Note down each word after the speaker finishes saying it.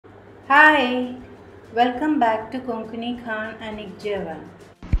Hi, welcome back to Konkani Khann Anik Jevan.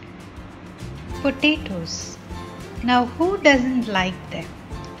 Potatoes. Now, who doesn't like them?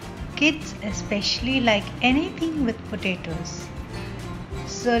 Kids especially like anything with potatoes.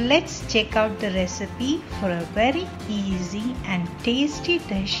 So, let's check out the recipe for a very easy and tasty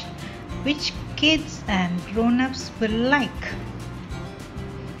dish which kids and grown-ups will like.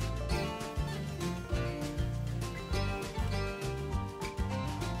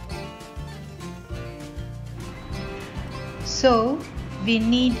 So, we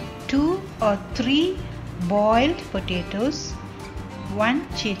need 2 or 3 boiled potatoes, 1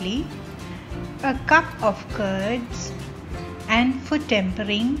 chili, a cup of curds, and for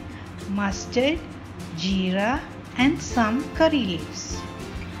tempering, mustard, jeera, and some curry leaves.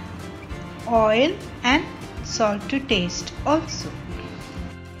 Oil and salt to taste also.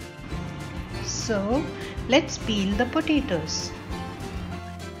 So, let's peel the potatoes.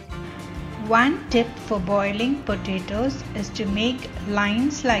 One tip for boiling potatoes is to make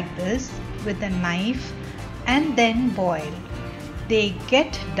lines like this with a knife and then boil. They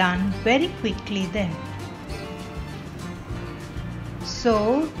get done very quickly then.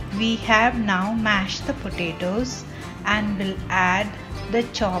 So we have now mashed the potatoes and will add the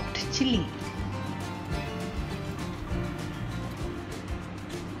chopped chili.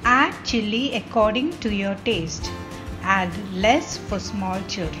 Add chili according to your taste. Add less for small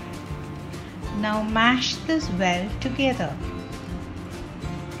children. Now mash this well together.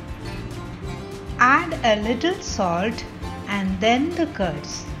 Add a little salt and then the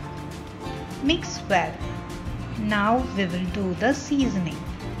curds. Mix well. Now we will do the seasoning.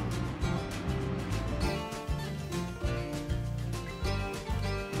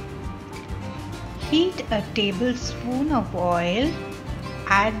 Heat a tablespoon of oil.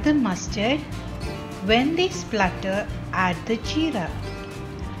 Add the mustard. When they splutter, add the jeera.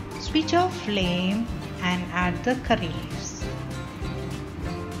 Switch off flame and add the curry leaves.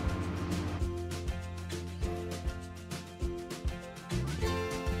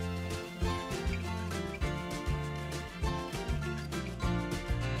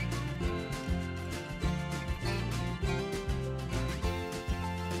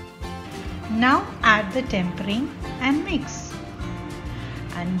 Now add the tempering and mix.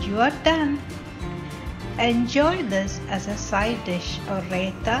 And you are done. Enjoy this as a side dish or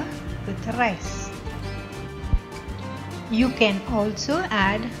raita with rice. You can also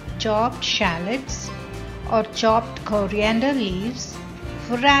add chopped shallots or chopped coriander leaves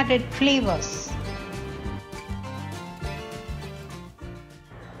for added flavors.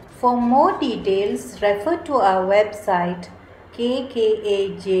 For more details, refer to our website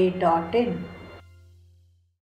kkaj.in.